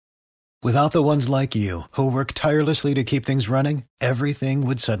Without the ones like you, who work tirelessly to keep things running, everything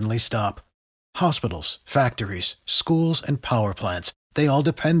would suddenly stop. Hospitals, factories, schools, and power plants, they all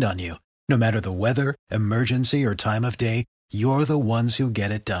depend on you. No matter the weather, emergency, or time of day, you're the ones who get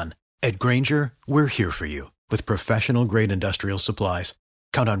it done. At Grainger, we're here for you with professional-grade industrial supplies.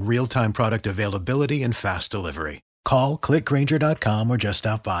 Count on real-time product availability and fast delivery. Call, click Grainger.com, or just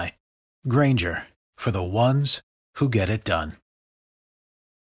stop by. Grainger, for the ones who get it done.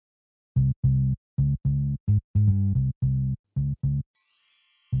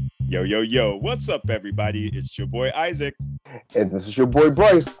 Yo, yo, yo, what's up, everybody? It's your boy Isaac. And this is your boy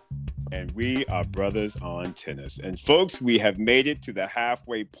Bryce. And we are brothers on tennis. And folks, we have made it to the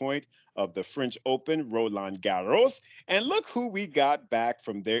halfway point of the French Open, Roland Garros. And look who we got back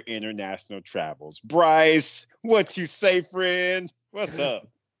from their international travels. Bryce, what you say, friend? What's up?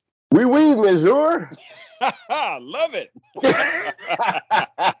 Oui, monsieur. Love it.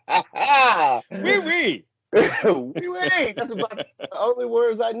 Oui, oui. Oui, oui. That's about the only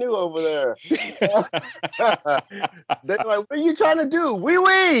words I knew over there. They're like, what are you trying to do? Oui,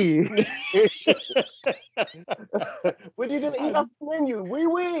 oui. What are you going to eat off the menu? Oui,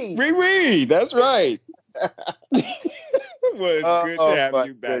 oui. Oui, oui. That's right. Well, it's good to have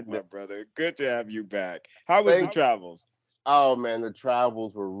you back, my brother. Good to have you back. How was the travels? Oh, man, the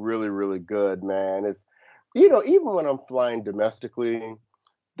travels were really, really good, man. It's, even when I'm flying domestically,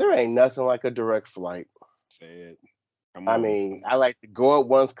 there ain't nothing like a direct flight. Say it. I mean, I like to go up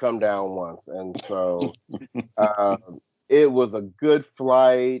once, come down once. And so it was a good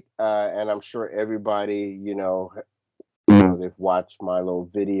flight. And I'm sure everybody, they've watched my little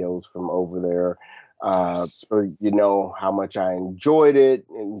videos from over there. So you know how much I enjoyed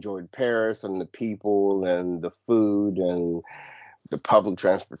Paris and the people and the food and the public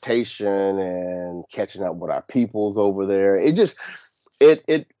transportation and catching up with our peoples over there.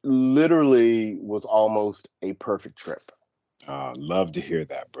 It literally was almost a perfect trip. Love to hear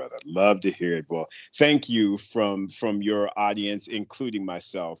that, brother. Love to hear it. Well, thank you from your audience, including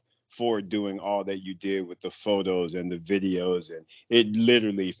myself, for doing all that you did with the photos and the videos. And it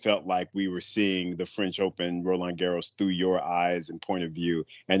literally felt like we were seeing the French Open Roland Garros through your eyes and point of view.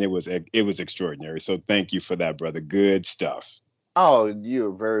 And it was extraordinary. So thank you for that, brother. Good stuff. Oh,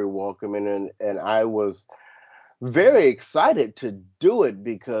 you're very welcome. And I was very excited to do it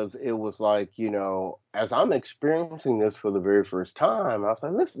because it was like, as I'm experiencing this for the very first time, I was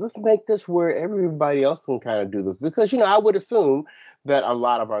like, let's make this where everybody else can kind of do this. Because, I would assume that a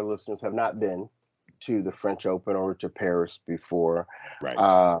lot of our listeners have not been to the French Open or to Paris before.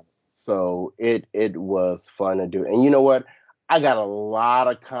 Right. So it was fun to do. And you know what? I got a lot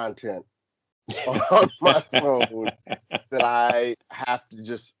of content on my phone that I have to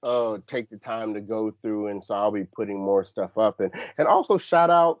just take the time to go through, and so I'll be putting more stuff up, and also shout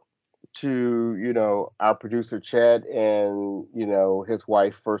out to our producer Chad and his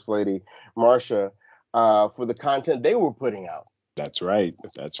wife First Lady Marcia for the content they were putting out. That's right.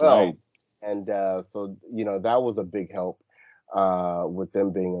 Right. And so that was a big help with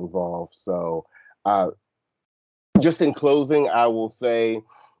them being involved. So just in closing, I will say.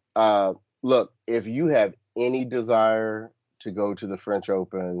 Look, if you have any desire to go to the French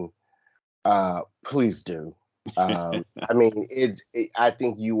Open, please do. I mean, I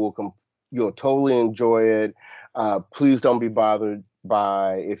think you'll totally enjoy it. Please don't be bothered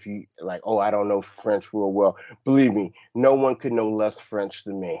by if you like, oh, I don't know French real well. Believe me, no one could know less French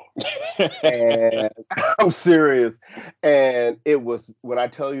than me. And I'm serious. And when I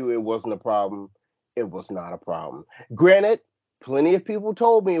tell you it wasn't a problem, it was not a problem. Granted, plenty of people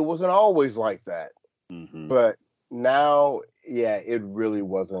told me it wasn't always like that. Mm-hmm. But now, yeah, it really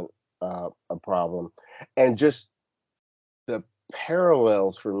wasn't a problem. And just the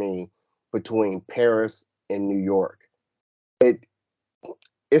parallels for me between Paris and New York.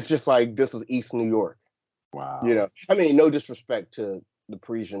 It's just like this is East New York. Wow. I mean, no disrespect to the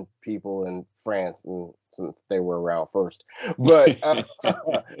Parisian people in France, and since they were around first. But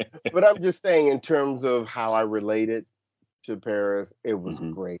but I'm just saying in terms of how I related to Paris, it was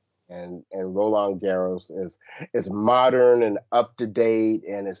great. And Roland Garros is modern and up to date,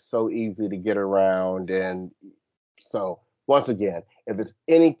 and it's so easy to get around. And so once again, if it's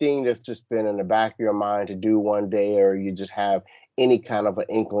anything that's just been in the back of your mind to do one day, or you just have any kind of an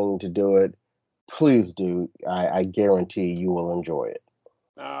inkling to do it, please do. I guarantee you will enjoy it.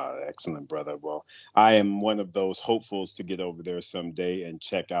 Excellent, brother. Well, I am one of those hopefuls to get over there someday and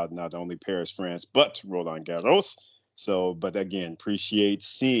check out not only Paris, France, but Roland Garros. So, but again, appreciate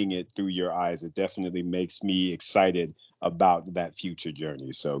seeing it through your eyes. It definitely makes me excited about that future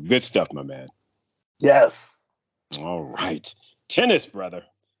journey. So good stuff, my man. Yes. All right. Tennis, brother.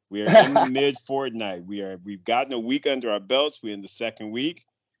 We are in the Midfortnight. We've gotten a week under our belts. We're in the second week.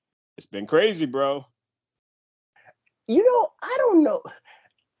 It's been crazy, bro. I don't know.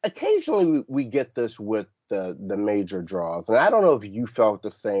 Occasionally we get this with the major draws, and I don't know if you felt the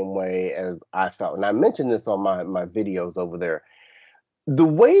same way as I felt. And I mentioned this on my videos over there. The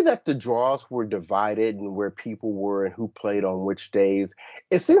way that the draws were divided and where people were and who played on which days,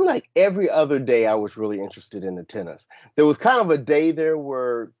 it seemed like every other day I was really interested in the tennis. There was kind of a day there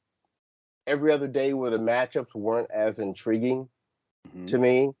where every other day where the matchups weren't as intriguing to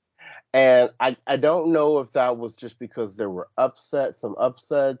me. And I don't know if that was just because there were some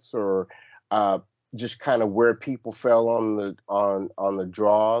upsets, or just kind of where people fell on the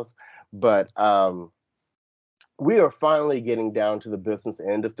draws. But we are finally getting down to the business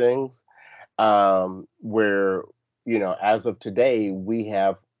end of things, where, as of today, we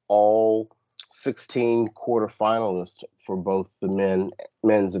have all 16 quarterfinalists for both the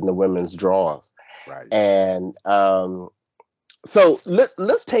men's and the women's draws. Right. And so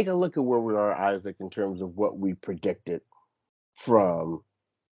let's take a look at where we are, Isaac, in terms of what we predicted from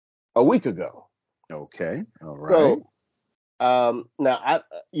a week ago. Okay. All right. So now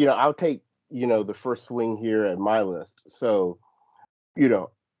I'll take the first swing here at my list. So I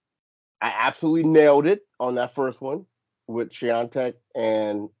absolutely nailed it on that first one with Swiatek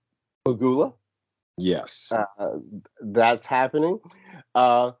and Pegula. Yes. That's happening.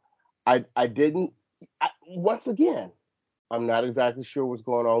 I didn't. Once again, I'm not exactly sure what's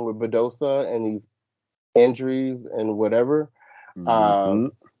going on with Bruthas and these injuries and whatever.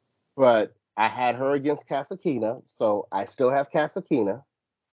 But I had her against Kasatkina, so I still have Kasatkina.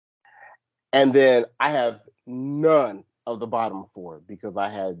 And then I have none of the bottom four because I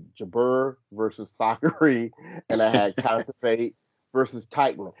had Jabeur versus Sakari, and I had Counterfeit versus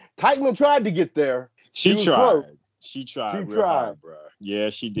Teichmann. Teichmann tried to get there. She tried. Close. She tried real hard, bro. Yeah,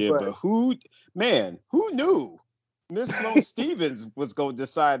 she did. But who knew Miss Sloane Stevens was going to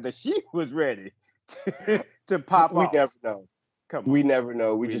decide that she was ready to pop off? We never know. Come on. We never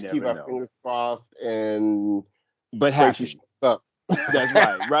know. We just keep our fingers crossed and happy. Up. That's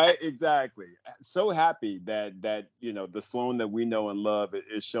right. Right. Exactly. So happy that the Sloane that we know and love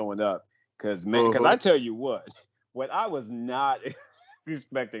is showing up. Because I tell you what I was not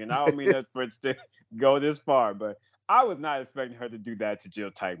expecting, and I don't mean that for it to go this far, but I was not expecting her to do that to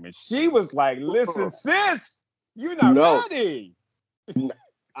Jill Teichmann. She was like, "Listen, sis, you're not ready."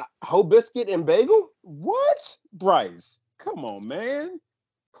 Whole biscuit and bagel? What? Bryce, come on, man.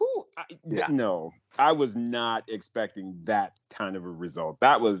 No, I was not expecting that kind of a result.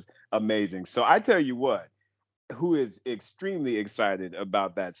 That was amazing. So I tell you what, who is extremely excited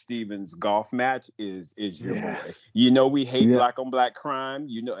about that Stevens golf match is your boy. We hate black on black crime.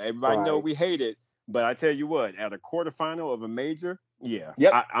 Everybody know we hate it. But I tell you what, at a quarterfinal of a major,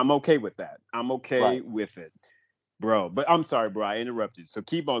 I'm okay with that. I'm okay with it, bro. But I'm sorry, bro, I interrupted. So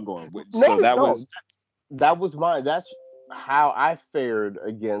keep on going. That was mine. That's how I fared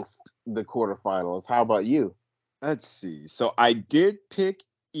against the quarterfinals. How about you? Let's see. So I did pick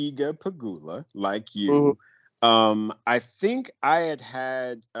Iga Pegula, like you. I think I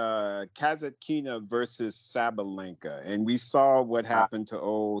had Kasatkina versus Sabalenka, and we saw what happened to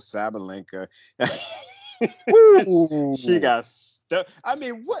old Sabalenka. She got stuck. I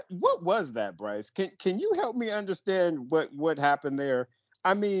mean, what was that, Bryce? Can you help me understand what happened there?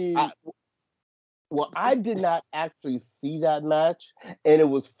 I mean, I did not actually see that match, and it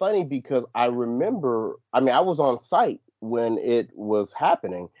was funny because I remember. I mean, I was on site when it was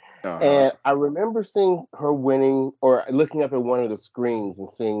happening. And I remember seeing her winning, or looking up at one of the screens and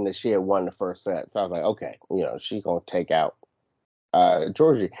seeing that she had won the first set. So I was like, okay, she's going to take out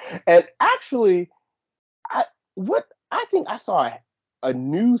Georgie. And actually, I think I saw a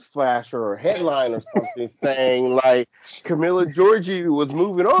news flash or a headline or something saying like Camila Giorgi was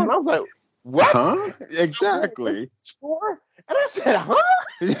moving on. I was like, what? Huh? Exactly. And I said, huh?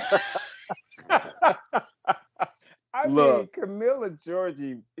 I mean, Camila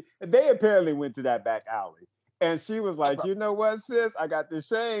Giorgi, they apparently went to that back alley. And she was like, you know what, sis? I got the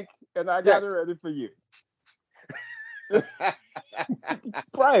shank, and I got it ready for you.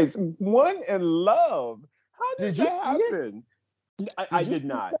 Bryce, one in love. How did that happen? I did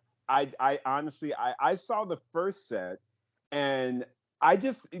not. I honestly, I saw the first set, and I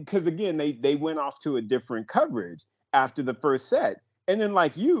just, because again, they went off to a different coverage after the first set. And then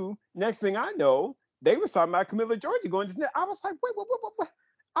like you, next thing I know, they were talking about Camila Giorgi going to net. I was like, wait, what?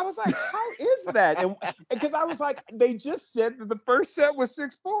 I was like, how is that? And because I was like, they just said that the first set was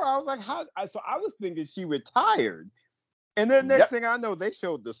 6-4. I was like, how? So I was thinking she retired. And then next thing I know, they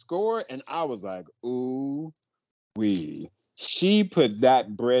showed the score, and I was like, ooh, wee. She put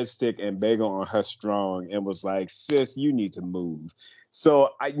that breadstick and bagel on her strong and was like, sis, you need to move. So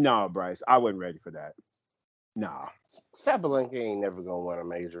no, Bryce, I wasn't ready for that. No. Sabalenka ain't never gonna win a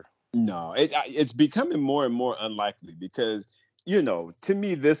major. No, it's becoming more and more unlikely because to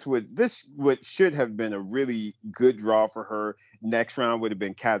me this would should have been a really good draw for her. Next round would have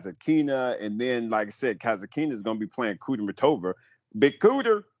been Kazatkina, and then like I said, Kazatkina is going to be playing Kudermetova, big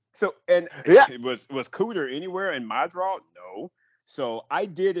Cooter. So and Yeah. was Cooter anywhere in my draw? No. So I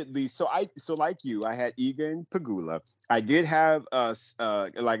did at least. So like you, I had Egan Pegula. I did have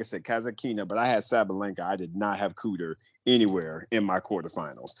like I said Kazatkina, but I had Sabalenka. I did not have Cooter anywhere in my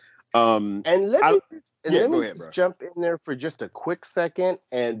quarterfinals. And let I, me yeah, let go me ahead, just bro. jump in there for just a quick second,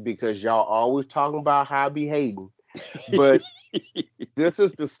 and because y'all always talking about how I be hating, but this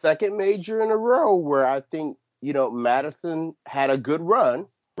is the second major in a row where I think Madison had a good run.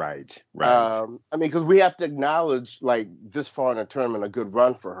 Right, right. I mean, because we have to acknowledge, like, this far in the tournament, a good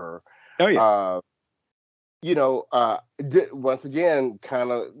run for her. Oh yeah. Once again,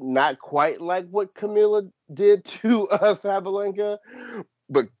 kind of not quite like what Camila did to Sabalenka,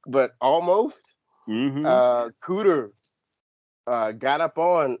 but almost. Cooter got up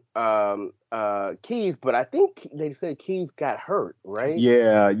on Keys, but I think they said Keys got hurt, right?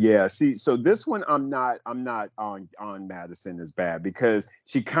 Yeah. See, so this one I'm not on Madison as bad because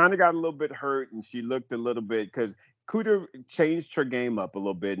she kind of got a little bit hurt and she looked a little bit because Cooter changed her game up a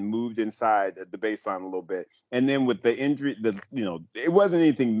little bit and moved inside the baseline a little bit. And then with the injury, it wasn't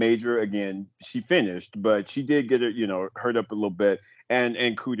anything major. Again, she finished, but she did get her, hurt up a little bit. And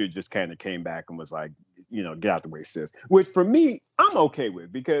Cooter just kind of came back and was like, get out the way, sis. Which for me, I'm okay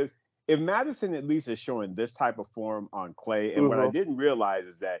with because if Madison at least is showing this type of form on clay, and what I didn't realize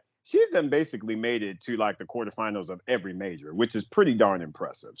is that she's done basically made it to like the quarterfinals of every major, which is pretty darn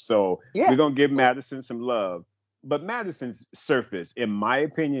impressive. So Yeah. we're gonna give Madison some love. But Madison's surface, in my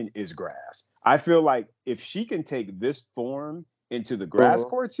opinion, is grass. I feel like if she can take this form into the grass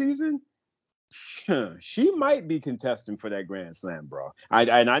court season, she might be contesting for that Grand Slam, bro.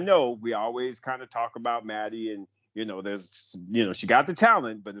 I know we always kind of talk about Maddie and there's she got the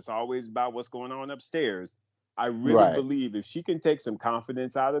talent, but it's always about what's going on upstairs. I really believe if she can take some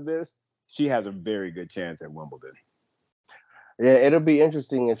confidence out of this, she has a very good chance at Wimbledon. Yeah, it'll be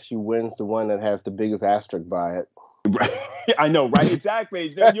interesting if she wins the one that has the biggest asterisk by it. Right. I know, right?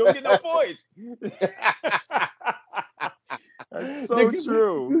 Exactly. You'll get no points. That's so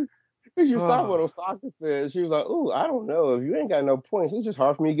true. Because you saw what Osaka said. She was like, "Ooh, I don't know. If you ain't got no points, it's just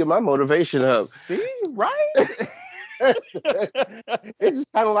hard for me to get my motivation up." See, right? It's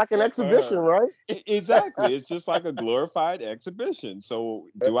just kind of like an exhibition, right? Exactly. It's just like a glorified exhibition. So,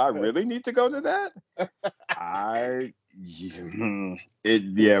 do I really need to go to that?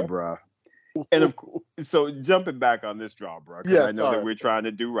 Yeah, bro. And so jumping back on this draw, bro, because I know that we're trying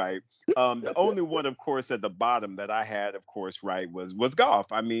to do right. The only one, of course, at the bottom that I had, of course, right was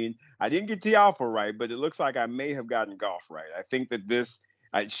golf. I mean, I didn't get Tiafoe right, but it looks like I may have gotten golf right. I think that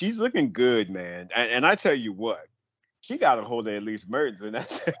she's looking good, man. And I tell you what, she got a hold of Elise Mertens, and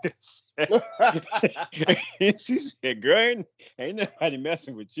that's she said, "Girl, ain't nobody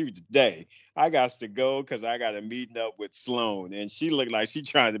messing with you today. I got to go because I got a meeting up with Sloane," and she looked like she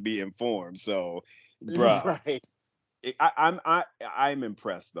trying to be informed. So, bruh, I'm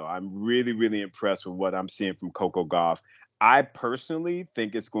impressed though. I'm really, really impressed with what I'm seeing from Coco Gauff. I personally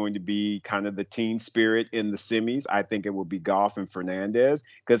think it's going to be kind of the team spirit in the semis. I think it will be Gauff and Fernandez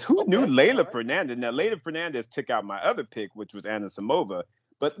because who knew Leylah Fernandez? Now, Leylah Fernandez took out my other pick, which was Anna Samova,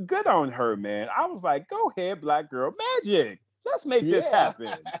 but good on her, man. I was like, go ahead, Black Girl Magic. Let's make this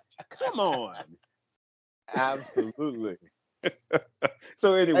happen. Come on. Absolutely.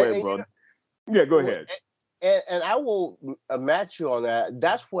 So anyway, bro. Yeah, go ahead. And I will match you on that.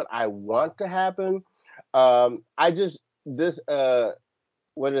 That's what I want to happen. What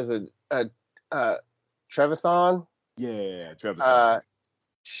is it? Trevisan? Yeah, Trevisan.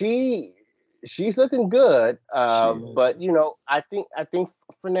 She's looking good. But I think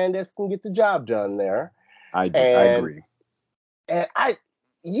Fernandez can get the job done there. I agree. And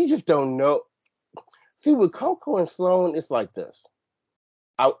you just don't know. See, with Coco and Sloane, it's like this.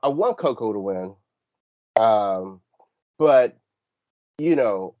 I want Coco to win. But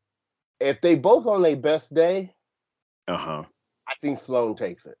if they both on their best day, I think Sloane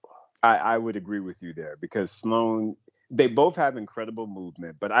takes it. I would agree with you there because Sloane, they both have incredible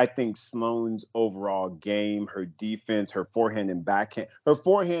movement, but I think Sloane's overall game, her defense, her forehand and backhand, her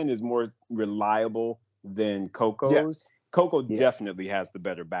forehand is more reliable than Coco's. Yeah. Coco definitely has the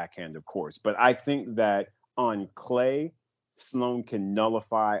better backhand, of course, but I think that on clay, Sloane can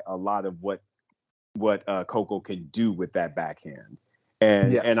nullify a lot of what Coco can do with that backhand.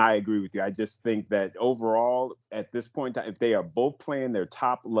 And Yes. I agree with you. I just think that overall, at this point, if they are both playing their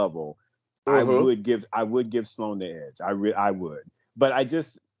top level, I would give Sloane the edge. I would. But I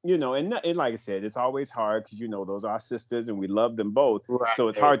just, and like I said, it's always hard because those are our sisters and we love them both. Right. So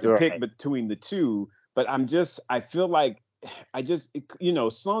it's hard to pick between the two. But I feel like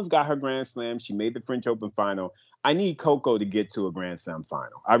Sloane's got her Grand Slam. She made the French Open final. I need Coco to get to a Grand Slam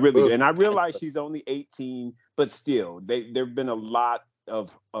final. I really do. And I realize she's only 18, but still, there've been a lot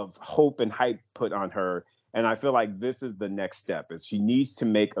of hope and hype put on her. And I feel like this is the next step, is she needs to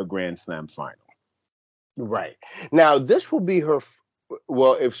make a Grand Slam final. Right. Now, this will be her,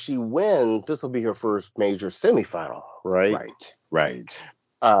 well, if she wins, this will be her first major semifinal, right? Right.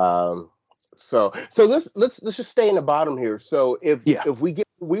 So let's just stay in the bottom here. So if we get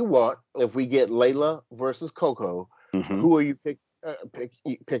what we want, if we get Layla versus Coco, who are you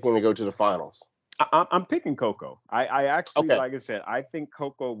picking to go to the finals? I'm picking Coco. I actually, like I said, I think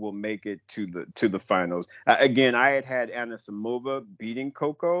Coco will make it to the finals. Again, I had Anna Samova beating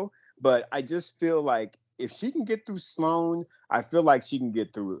Coco, but I just feel like if she can get through Sloane, I feel like she can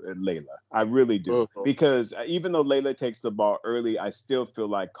get through Layla. I really do. Because even though Layla takes the ball early, I still feel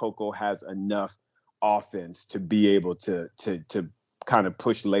like Coco has enough offense to be able to kind of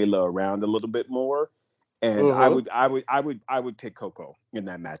push Layla around a little bit more. And I would pick Coco in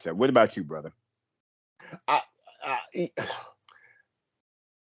that matchup. What about you, brother?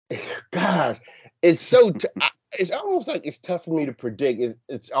 God, it's so. It's almost like it's tough for me to predict.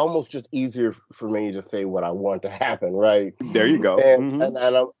 It's almost just easier for me to say what I want to happen, right? There you go. And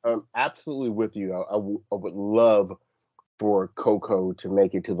I'm absolutely with you. I would love for Coco to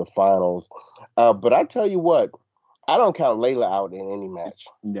make it to the finals, but I tell you what, I don't count Layla out in any match.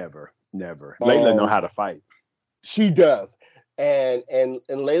 Never. Layla know how to fight. She does. And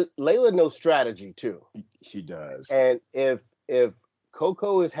Layla knows strategy too. She does. And if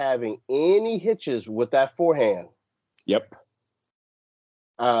Coco is having any hitches with that forehand,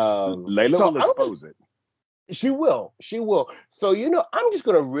 Layla will expose it. She will. So I'm just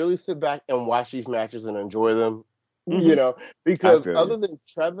gonna really sit back and watch these matches and enjoy them. Because other than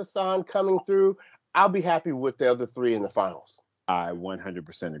Trevisan coming through, I'll be happy with the other three in the finals. I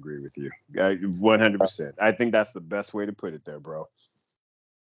 100% agree with you. 100%. I think that's the best way to put it there, bro.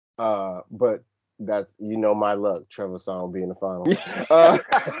 But that's, my luck. Trevisan will be in the finals.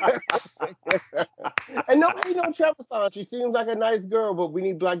 And nobody knows Trevisan. She seems like a nice girl, but we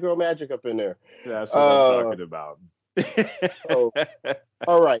need Black Girl Magic up in there. That's what I'm talking about.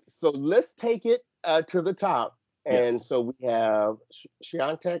 All right. So let's take it to the top. And so we have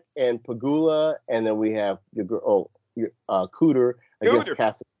Swiatek and Pegula, and then we have Cooter against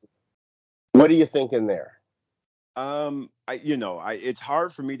Cassidy. What are you thinking there? It's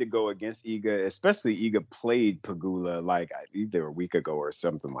hard for me to go against Iga, especially Iga played Pegula like either a week ago or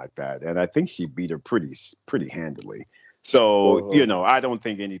something like that, and I think she beat her pretty handily. So I don't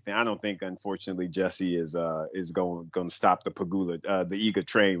think anything. I don't think, unfortunately, Jesse is going to stop the Pegula, the Iga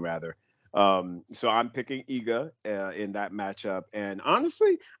train rather. So I'm picking Iga in that matchup, and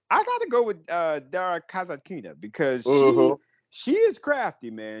honestly, I got to go with Dara Kasatkina because she is crafty,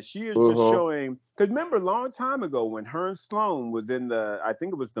 man. She is just showing. Because remember, a long time ago when her and Sloane was in I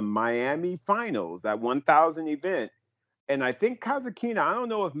think it was the Miami finals, that 1,000 event, and I think Kasatkina, I don't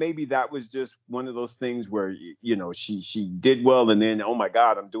know if maybe that was just one of those things where she did well, and then oh my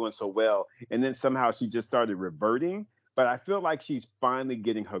God, I'm doing so well, and then somehow she just started reverting. But I feel like she's finally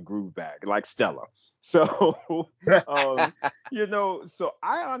getting her groove back, like Stella. So, so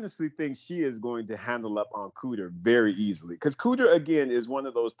I honestly think she is going to handle up on Cooter very easily. Because Cooter, again, is one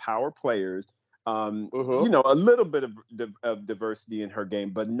of those power players, a little bit of diversity in her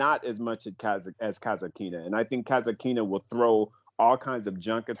game, but not as much as Kasatkina. And I think Kasatkina will throw all kinds of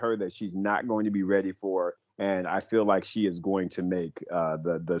junk at her that she's not going to be ready for. And I feel like she is going to make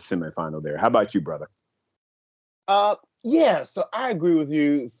the semifinal there. How about you, brother? So I agree with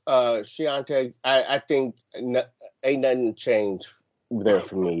you, Swiatek. I think ain't nothing changed there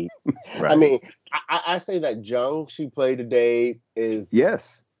for me. Right. I mean, I say that Jung she played today is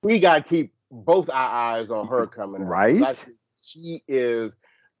we gotta keep both our eyes on her coming out. Right. She is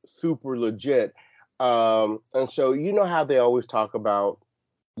super legit. And so how they always talk about,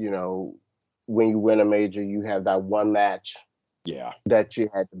 when you win a major, you have that one match. That you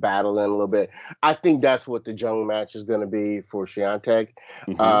had to battle in a little bit. I think that's what the Jung match is going to be for Swiatek.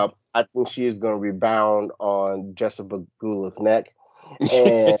 I think she is going to rebound on Jessica Pegula's neck.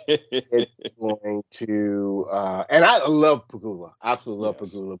 And it's going to... and I love Pegula. Absolutely love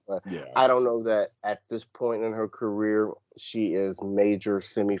Pegula. But I don't know that at this point in her career, she is major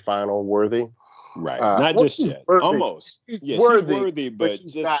semifinal worthy. Right. Not Well, just she's yet. worthy. Almost. She's Yeah, she's worthy, worthy, but but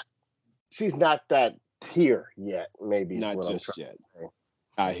just she's not that tier yet. Maybe is not what I'm just trying yet. to say.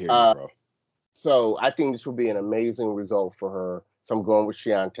 I hear you, Uh, bro. so I think this will be an amazing result for her. So I'm going with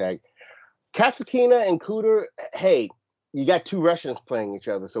Swiatek. Kasatkina and Cooter. Hey, you got two Russians playing each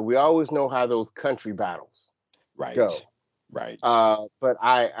other, so we always know how those country battles go. Right. Right. But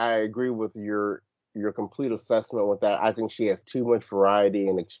I agree with your complete assessment with that. I think she has too much variety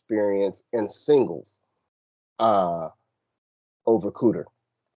and experience in singles over Cooter.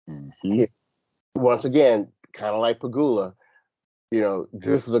 Mm-hmm. Once again, kind of like Pagula,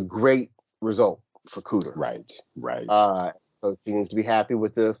 this is a great result for Cooter. Right. Right. So she needs to be happy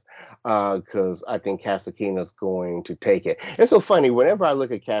with this because I think Kasatkina is going to take it. It's so funny. Whenever I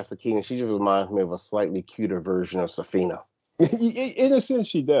look at Kasatkina, she just reminds me of a slightly cuter version of Safina. In a sense,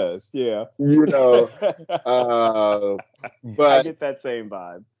 she does. Yeah. But I get that same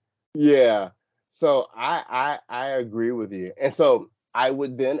vibe. Yeah. So I agree with you. And so I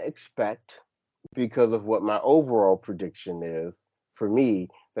would then expect, because of what my overall prediction is for me,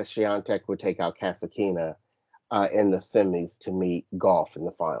 that Swiatek would take out Kasatkina in the semis to meet Golf in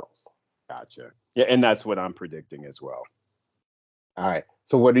the finals. Gotcha. Yeah, and that's what I'm predicting as well. All right.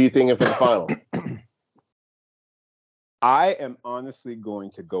 So what do you think of the final? I am honestly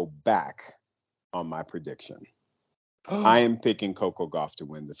going to go back on my prediction. I am picking Coco Gauff to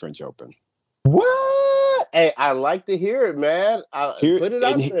win the French Open. What? Hey, I like to hear it, man. Put it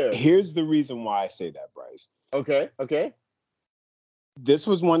out there. Here's the reason why I say that, Bryce. Okay. This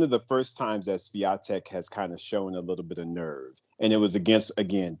was one of the first times that Swiatek has kind of shown a little bit of nerve, and it was against,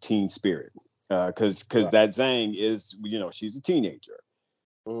 again, teen spirit, because that Zhang is, she's a teenager.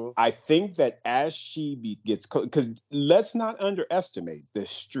 Mm-hmm. I think that as she gets, because let's not underestimate this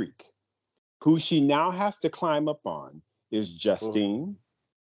streak. Who she now has to climb up on is Justine,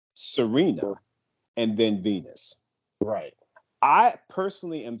 Serena, and then Venus. Right. I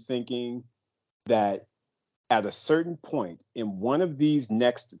personally am thinking that at a certain point in one of these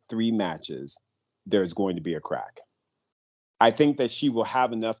next three matches, there's going to be a crack. I think that she will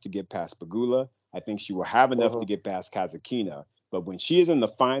have enough to get past Pagula. I think she will have enough to get past Kasatkina. But when she is in the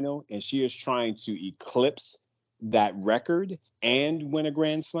final and she is trying to eclipse that record and win a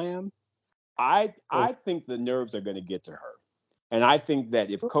Grand Slam, I think the nerves are going to get to her. And I think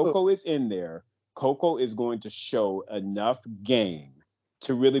that if Coco is in there, Coco is going to show enough game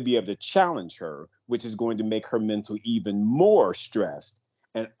to really be able to challenge her, which is going to make her mental even more stressed.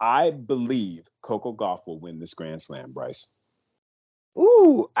 And I believe Coco Gauff will win this Grand Slam, Bryce.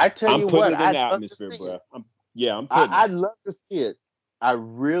 Ooh, I tell you what, I'm putting it in the atmosphere, bro. I'd love to see it. I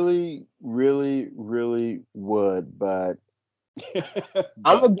really, really, really would, but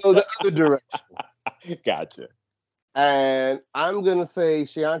I'm gonna go the other direction. Gotcha. And I'm gonna say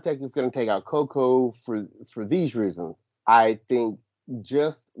Swiatek is gonna take out Coco for these reasons. I think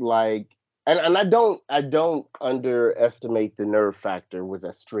just like, and I don't underestimate the nerve factor with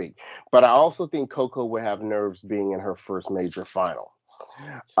that streak, but I also think Coco will have nerves being in her first major final.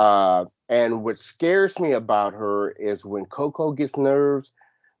 And what scares me about her is when Coco gets nerves,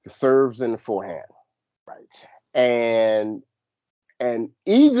 the serves and the forehand. Right. And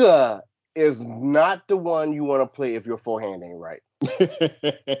Iga is not the one you want to play if your forehand ain't right.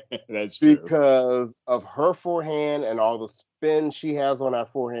 That's true. Because of her forehand and all the spin she has on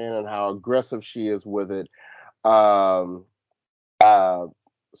that forehand and how aggressive she is with it. So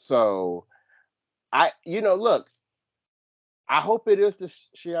look, I hope it is the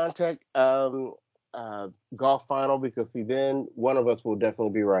Swiatek golf final, because then one of us will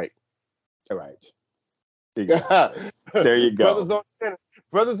definitely be right. All right. Exactly. There you go.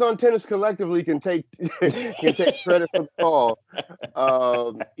 Brothers on tennis collectively can take credit for the call.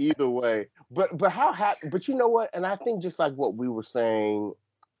 Either way, but you know what? And I think just like what we were saying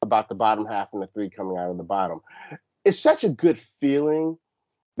about the bottom half and the three coming out of the bottom, it's such a good feeling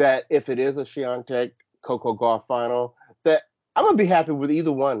that if it is a Swiatek Coco Gauff final, that I'm gonna be happy with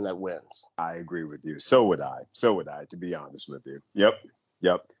either one that wins. I agree with you. So would I, to be honest with you. Yep.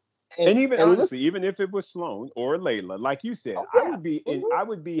 And honestly, even if it was Sloane or Layla, like you said, I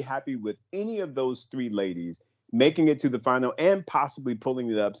would be happy with any of those three ladies making it to the final and possibly pulling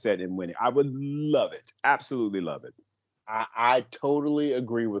the upset and winning. I would love it. Absolutely love it. I totally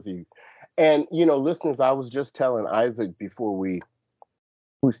agree with you. And listeners, I was just telling Isaac before we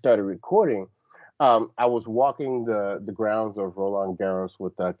started recording, I was walking the grounds of Roland Garros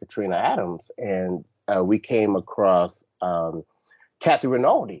with Katrina Adams, and we came across Kathy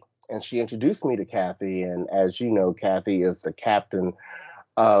Rinaldi, and she introduced me to Kathy. And as you know, Kathy is the captain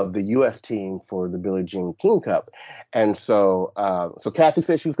of the U.S. team for the Billie Jean King Cup. And so Kathy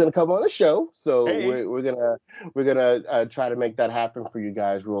said she was going to come on the show. So Hey. we're gonna try to make that happen for you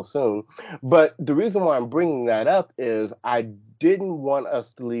guys real soon. But the reason why I'm bringing that up is I didn't want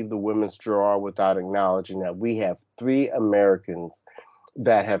us to leave the women's draw without acknowledging that we have 3 Americans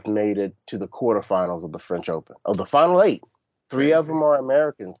that have made it to the quarterfinals of the French Open, of the final 8. 3 of Crazy. them are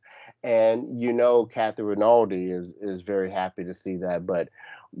Americans. And Kathy Rinaldi is very happy to see that. But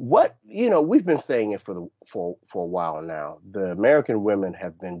we've been saying it for a while now. The American women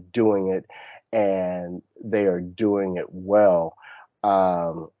have been doing it, and they are doing it well.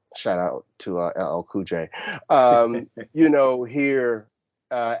 Shout out to LL Cool J. Here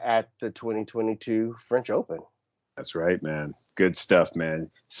at the 2022 French Open. That's right, man. Good stuff,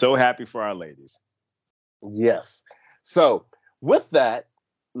 man. So happy for our ladies. Yes. So with that,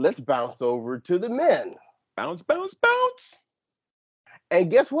 let's bounce over to the men. Bounce, bounce, bounce.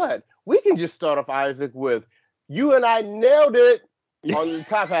 And guess what? We can just start off, Isaac, with you and I nailed it on the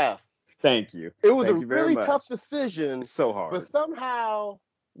top half. Thank you. It was Thank a really tough decision. So hard. But somehow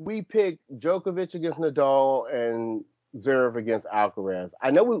we picked Djokovic against Nadal and Zverev against Alcaraz.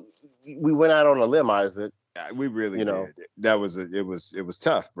 I know we went out on a limb, Isaac. We really did. That was it was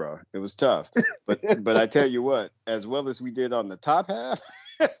tough, bro. It was tough. But I tell you what, as well as we did on the top half,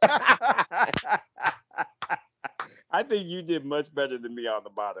 I think you did much better than me on the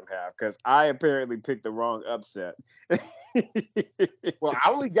bottom half because I apparently picked the wrong upset. Well, I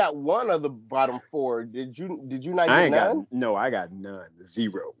only got one of the bottom 4. Did you not get none? I got none.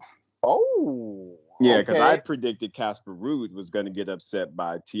 0. Oh. Yeah, because I predicted Casper Ruud was going to get upset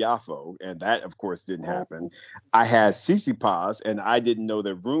by Tiafoe, and that, of course, didn't happen. I had Tsitsipas, and I didn't know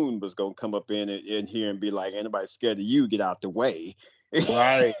that Rune was going to come up in here and be like, anybody scared of you, get out the way.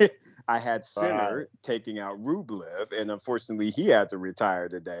 Right. I had Sinner taking out Rublev, and unfortunately, he had to retire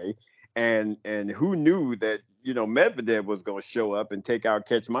today. And who knew that, Medvedev was going to show up and take out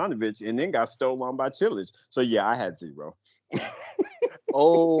Kecmanovic and then got stolen by Cilic. So, yeah, I had 0.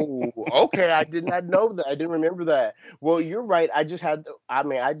 Oh, okay. I did not know that. I didn't remember that. Well, you're right. I just had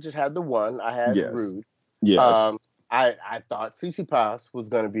the one. I had Ruud. Yes. I thought Tsitsipas was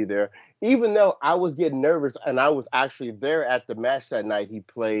going to be there, even though I was getting nervous, and I was actually there at the match that night. He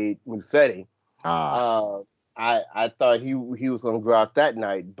played Musetti. I thought he was going to go out that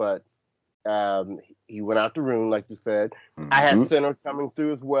night, but he went out the room, like you said. Mm-hmm. I had Sinner coming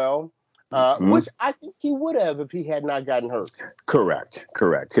through as well. Which I think he would have if he had not gotten hurt. Correct.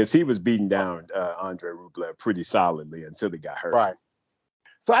 Because he was beating down Andre Rublev pretty solidly until he got hurt. Right.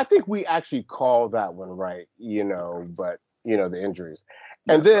 So I think we actually called that one right, but, the injuries.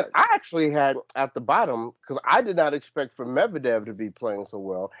 And then I actually had at the bottom, because I did not expect for Medvedev to be playing so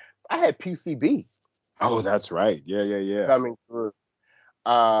well, I had PCB. Oh, that's right. Yeah. Coming through.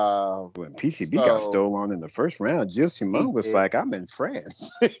 When PCB got stolen in the first round, Gilles Simon was like, I'm in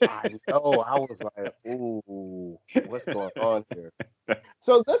France. I know. I was like, ooh, what's going on here?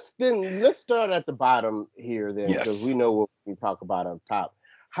 So let's start at the bottom here then, because we know what we talk about up top.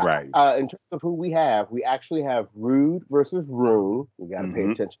 Right. In terms of who we actually have Ruud versus Rune. We got to pay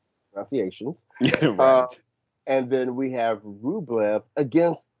attention to pronunciations. Right. And then we have Rublev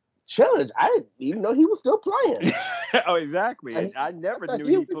against Cilic. I didn't even know he was still playing. Oh, exactly. And I never knew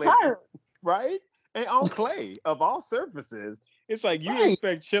he played. Right? And on clay, of all surfaces, it's like you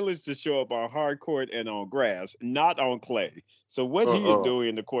expect Cilic to show up on hard court and on grass, not on clay. So what he is doing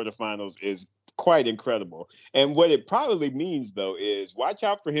in the quarterfinals is quite incredible. And what it probably means, though, is watch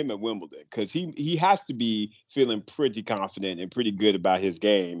out for him at Wimbledon, because he has to be feeling pretty confident and pretty good about his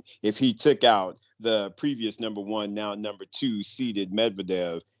game if he took out the previous number 1, now number 2 seeded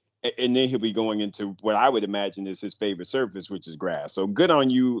Medvedev. And then he'll be going into what I would imagine is his favorite surface, which is grass. So good on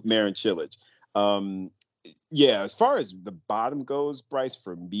you, Marin Cilic. As far as the bottom goes, Bryce,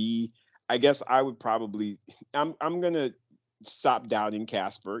 for me, I guess I would probably I'm gonna stop doubting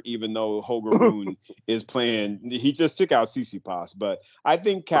Casper, even though Holger Rune is playing. He just took out Tsitsipas, but I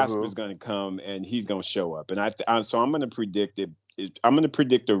think Casper's gonna come and he's gonna show up. And so I'm gonna predict it. I'm gonna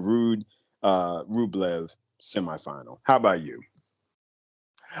predict a Ruud Rublev semifinal. How about you?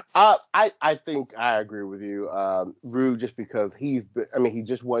 I think I agree with you, Ruud, just because he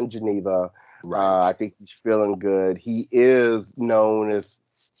just won Geneva. Right. I think he's feeling good. He is known as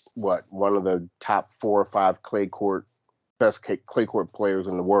one of the top 4 or 5 best clay court players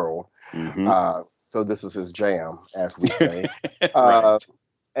in the world. Mm-hmm. So this is his jam, as we say. Right.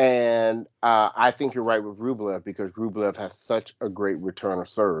 And I think you're right with Rublev, because Rublev has such a great return of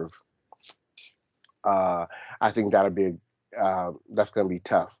serve. I think that'll be that's going to be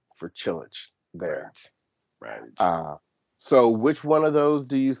tough for Cilic there. Right. So which one of those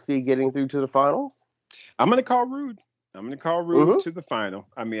do you see getting through to the finals? I'm going to call Rude. I'm going to call Rude Mm-hmm. to the final.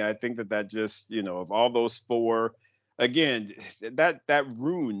 I mean, I think that just, of all those four, again, that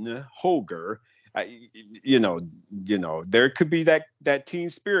Rune Holger, I, there could be that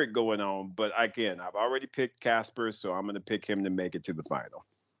team spirit going on. But again, I've already picked Casper, so I'm going to pick him to make it to the final.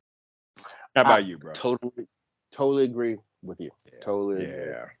 How about you, bro? Totally agree with you. Yeah. Totally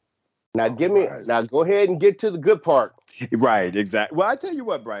agree. Yeah. Now now go ahead and get to the good part. Right, exactly. Well, I tell you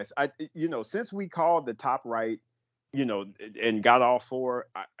what, Bryce, since we called the top right, and got all four,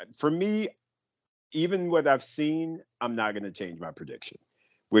 for me, even what I've seen, I'm not going to change my prediction.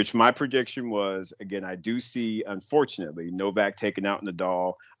 Which my prediction was, again, I do see, unfortunately, Novak taking out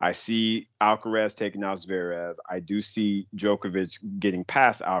Nadal. I see Alcaraz taking out Zverev. I do see Djokovic getting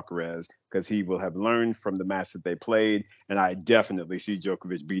past Alcaraz because he will have learned from the match that they played. And I definitely see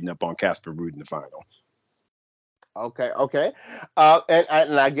Djokovic beating up on Casper Ruud in the final. Okay.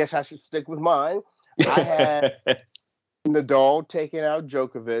 And I guess I should stick with mine. I had Nadal taking out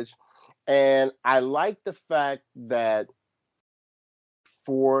Djokovic, and I like the fact that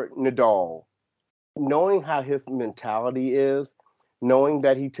for Nadal, knowing how his mentality is, knowing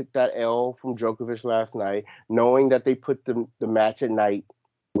that he took that L from Djokovic last night, knowing that they put the match at night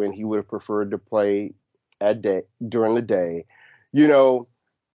when he would have preferred to play during the day,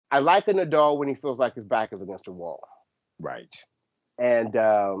 I like a Nadal when he feels like his back is against the wall. Right. And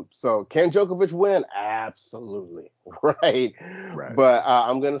so can Djokovic win? Absolutely. Right. But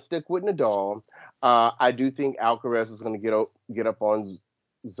I'm going to stick with Nadal. I do think Alcaraz is going to get up on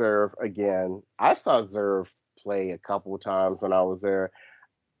Zverev again. I saw Zverev play a couple of times when I was there.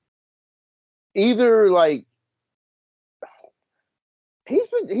 Either like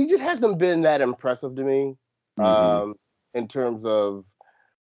he just hasn't been that impressive to me. In terms of,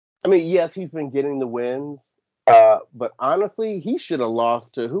 I mean, yes, he's been getting the wins. But honestly, he should have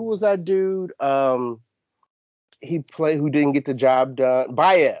lost to, who was that dude? Who didn't get the job done?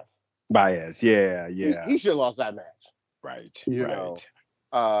 Baez, yeah. He should have lost that match. Right, you right. know.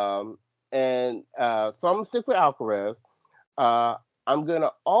 So I'm gonna stick with Alcaraz. I'm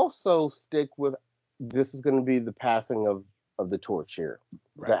gonna also stick with, this is gonna be the passing of the torch here.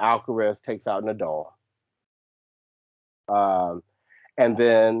 Right. The Alcaraz takes out Nadal. And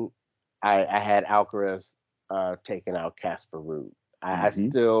then I had Alcaraz taking out Casper Ruud. I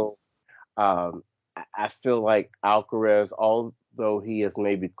still, I feel like Alcaraz, although he has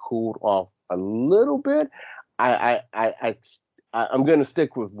maybe cooled off a little bit, I'm going to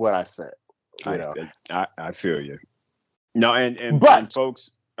stick with what I said. I feel you. No, and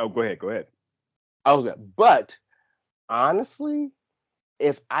folks, go ahead. Okay, but honestly,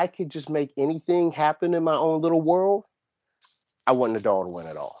 if I could just make anything happen in my own little world, I want Nadal to win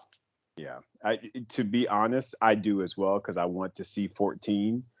it all. Yeah, to be honest, I do as well, because I want to see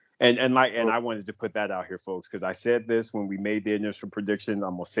 14. And I wanted to put that out here, folks, because I said this when we made the initial prediction.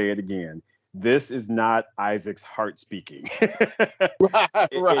 I'm gonna say it again. This is not Isaac's heart speaking.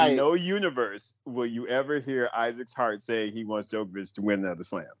 Right. In no universe will you ever hear Isaac's heart saying he wants Djokovic to win another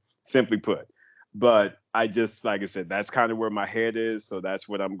slam. Simply put. But I just, like I said, that's kind of where my head is. So that's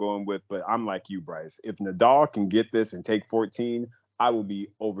what I'm going with. But I'm like you, Bryce. If Nadal can get this and take 14, I will be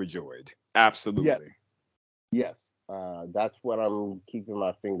overjoyed. Absolutely. Yes. That's what I'm keeping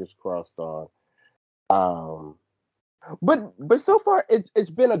my fingers crossed on. But so far it's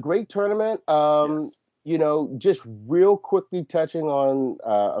been a great tournament. Yes. Just real quickly touching on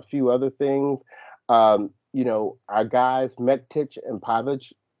a few other things. Our guys Mektic and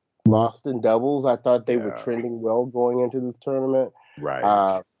Pavic lost in doubles. I thought they were trending well going into this tournament.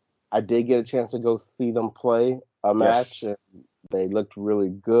 Right. I did get a chance to go see them play a match. And they looked really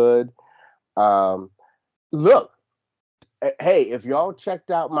good. Look, hey, if y'all checked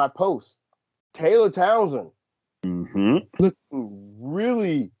out my post, Taylor Townsend looking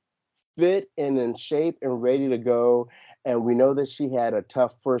really fit and in shape and ready to go. And we know that she had a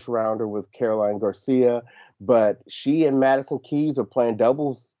tough first rounder with Caroline Garcia, but she and Madison Keys are playing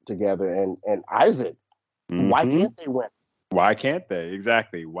doubles together. And Isaac, why can't they win? Why can't they?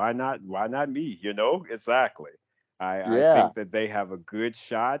 Exactly. Why not me? Exactly. I think that they have a good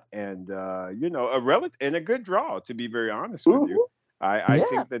shot and a good draw, to be very honest with you. I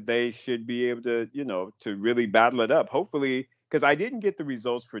think that they should be able to, to really battle it up. Hopefully, because I didn't get the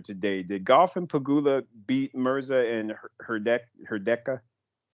results for today. Did Goff and Pagula beat Mirza and Herdeka?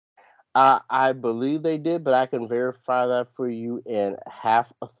 I believe they did, but I can verify that for you in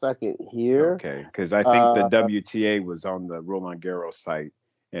half a second here. Okay, because I think the WTA was on the Roland Garros site,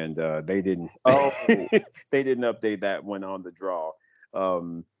 and they didn't. Oh, they didn't update that one on the draw.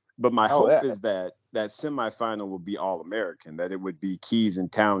 But my Oh, hope yeah. is that semifinal will be all American, that it would be Keys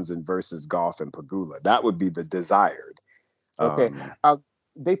and Townsend versus Goff and Pagula. That would be the desired. Okay.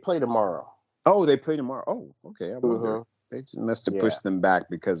 They play tomorrow. Oh, they play tomorrow. Oh, okay. I wonder. Mm-hmm. They just must have Yeah. pushed them back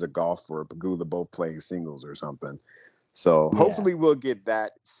because of Goff or Pagula both playing singles or something. So Yeah. hopefully we'll get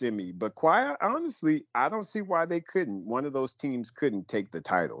that semi. But honestly, I don't see why they couldn't. One of those teams couldn't take the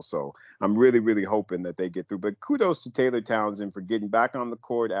title. So I'm really, really hoping that they get through. But kudos to Taylor Townsend for getting back on the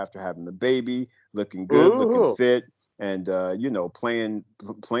court after having the baby, looking good, looking fit, and playing,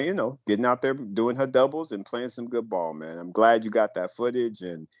 getting out there, doing her doubles and playing some good ball, man. I'm glad you got that footage,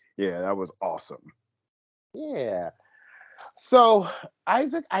 and yeah, that was awesome. Yeah. So,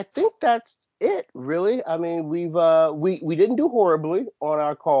 Isaac, I think that's it, really. I mean, we didn't do horribly on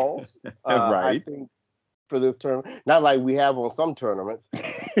our calls. Right. I think for this tournament, not like we have on some tournaments,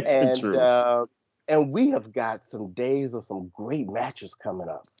 and True. And we have got some days of some great matches coming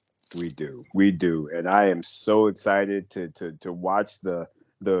up. We do, and I am so excited to watch the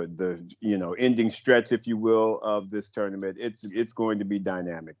ending stretch, if you will, of this tournament. It's going to be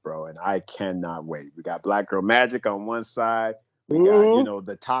dynamic, bro, and I cannot wait. We got Black Girl Magic on one side, we got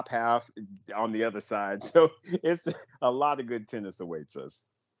the top half on the other side, so it's a lot of good tennis awaits us.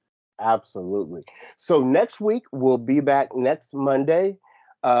 Absolutely. So next week we'll be back next Monday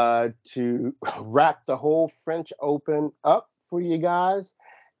to wrap the whole French Open up for you guys.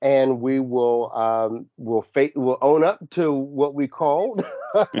 And we will we'll own up to what we called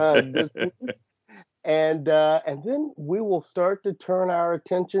this week, and then we will start to turn our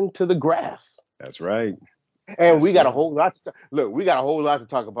attention to the grass. That's right. And we got a whole lot. We got a whole lot to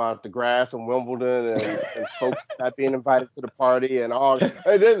talk about the grass and Wimbledon and folks not being invited to the party and all.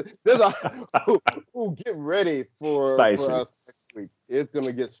 And get ready for us next week. It's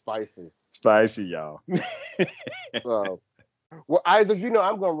gonna get spicy. Spicy, y'all. So. Well, Isaac, I'm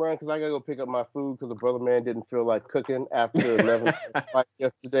going to run because I got to go pick up my food because the brother man didn't feel like cooking after 11 fight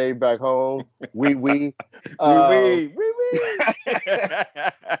yesterday back home.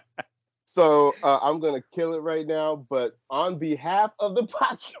 So I'm going to kill it right now. But on behalf of the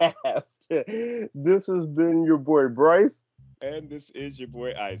podcast, this has been your boy Bryce. And this is your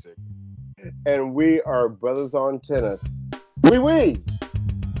boy Isaac. And we are Brothers on Tennis. Really?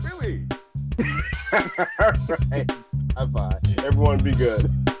 All right. Bye-bye. Everyone be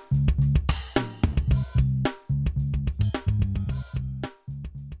good.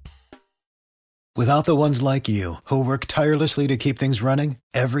 Without the ones like you, who work tirelessly to keep things running,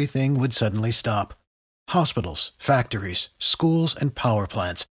 everything would suddenly stop. Hospitals, factories, schools, and power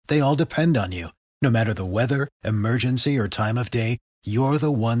plants, they all depend on you. No matter the weather, emergency, or time of day, you're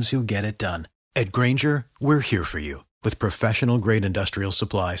the ones who get it done. At Grainger, we're here for you with professional-grade industrial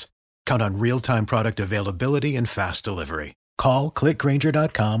supplies. Count on real-time product availability and fast delivery. Call,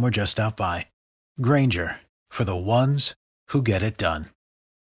 clickgrainger.com, or just stop by. Grainger, for the ones who get it done.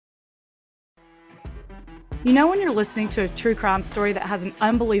 You know when you're listening to a true crime story that has an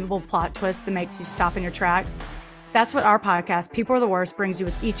unbelievable plot twist that makes you stop in your tracks? That's what our podcast, People Are the Worst, brings you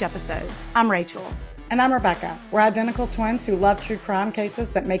with each episode. I'm Rachel. And I'm Rebecca. We're identical twins who love true crime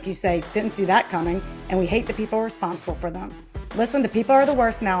cases that make you say, didn't see that coming, and we hate the people responsible for them. Listen to People Are the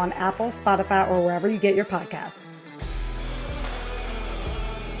Worst now on Apple, Spotify, or wherever you get your podcasts.